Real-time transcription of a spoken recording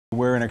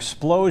an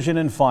explosion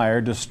and fire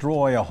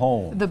destroy a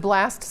home. The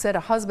blast sent a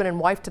husband and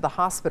wife to the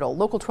hospital.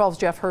 Local 12's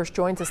Jeff Hirsch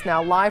joins us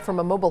now live from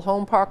a mobile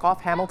home park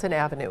off Hamilton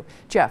Avenue.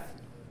 Jeff.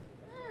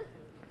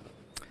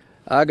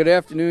 Good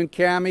afternoon,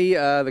 Cammie.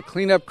 The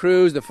cleanup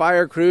crews, the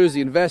fire crews,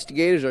 the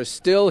investigators are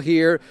still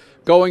here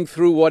going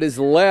through what is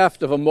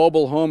left of a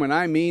mobile home, and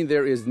I mean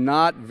there is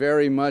not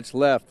very much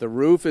left. The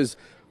roof is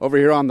over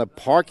here on the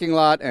parking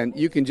lot, and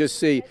you can just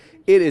see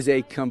it is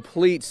a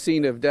complete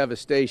scene of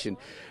devastation.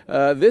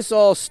 This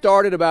all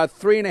started about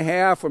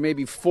 3.5 or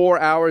maybe 4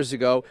 hours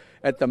ago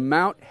at the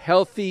Mount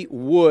Healthy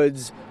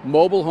Woods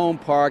Mobile Home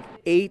Park,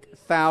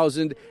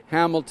 8000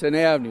 Hamilton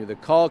Avenue. The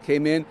call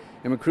came in,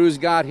 and when crews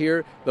got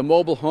here, the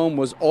mobile home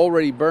was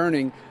already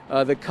burning.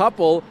 The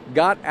couple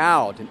got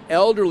out, an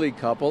elderly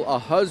couple, a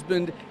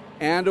husband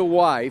and a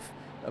wife,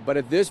 but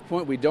at this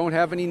point we don't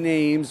have any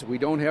names, we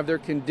don't have their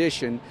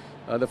condition.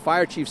 The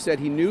fire chief said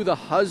he knew the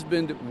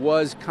husband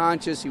was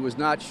conscious, he was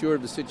not sure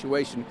of the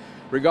situation.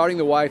 Regarding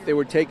the wife, they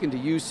were taken to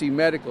UC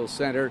Medical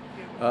Center.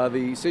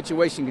 The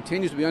situation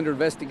continues to be under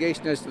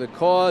investigation as to the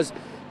cause,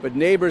 but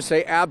neighbors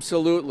say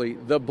absolutely,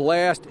 the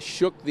blast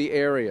shook the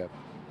area.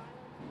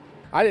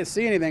 I didn't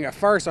see anything at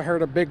first. I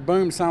heard a big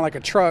boom, sound like a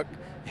truck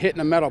hitting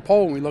a metal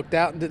pole, and we looked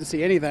out and didn't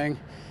see anything.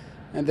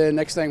 And then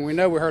next thing we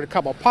know, we heard a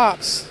couple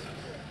pops.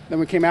 Then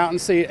we came out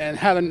and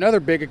had another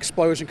big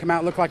explosion come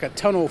out. It looked like a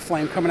tunnel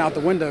flame coming out the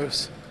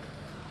windows.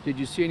 Did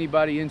you see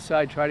anybody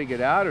inside try to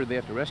get out, or did they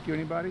have to rescue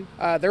anybody?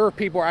 There were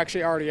people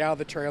actually already out of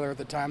the trailer at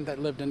the time that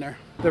lived in there.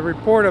 The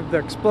report of the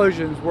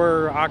explosions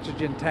were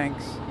oxygen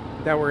tanks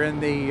that were in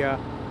the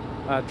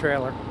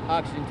trailer.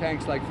 Oxygen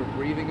tanks like for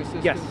breathing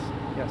assistance? Yes,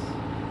 yes.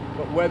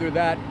 But whether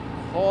that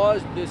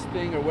caused this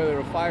thing or whether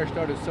a fire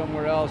started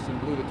somewhere else and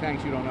blew the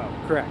tanks, you don't know?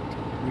 Correct.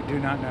 We do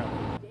not know.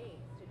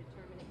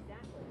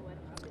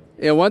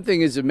 Yeah, one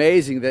thing is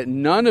amazing that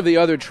none of the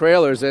other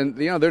trailers, and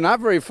they're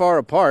not very far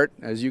apart,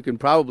 as you can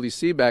probably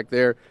see back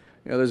there.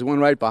 There's one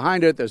right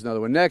behind it, there's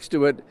another one next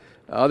to it,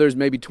 others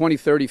maybe 20,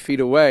 30 feet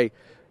away.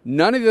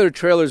 None of the other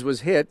trailers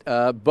was hit,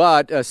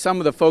 but some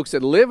of the folks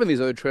that live in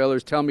these other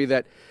trailers tell me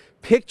that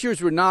pictures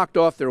were knocked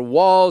off their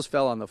walls,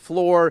 fell on the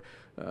floor,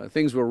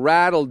 things were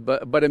rattled,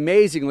 but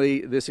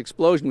amazingly, this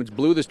explosion, which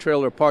blew this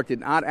trailer apart, did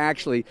not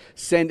actually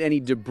send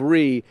any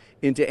debris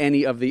into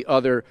any of the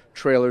other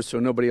trailers, so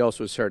nobody else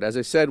was hurt. As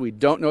I said, we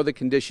don't know the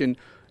condition,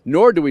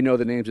 nor do we know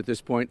the names at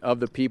this point of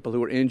the people who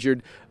were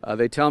injured.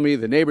 They tell me,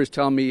 the neighbors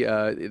tell me,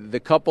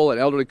 the couple, an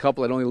elderly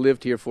couple, had only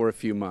lived here for a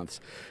few months.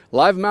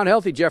 Live in Mount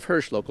Healthy, Jeff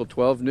Hirsch, Local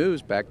 12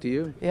 News. Back to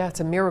you. Yeah, it's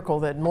a miracle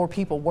that more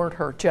people weren't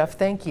hurt. Jeff,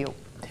 thank you.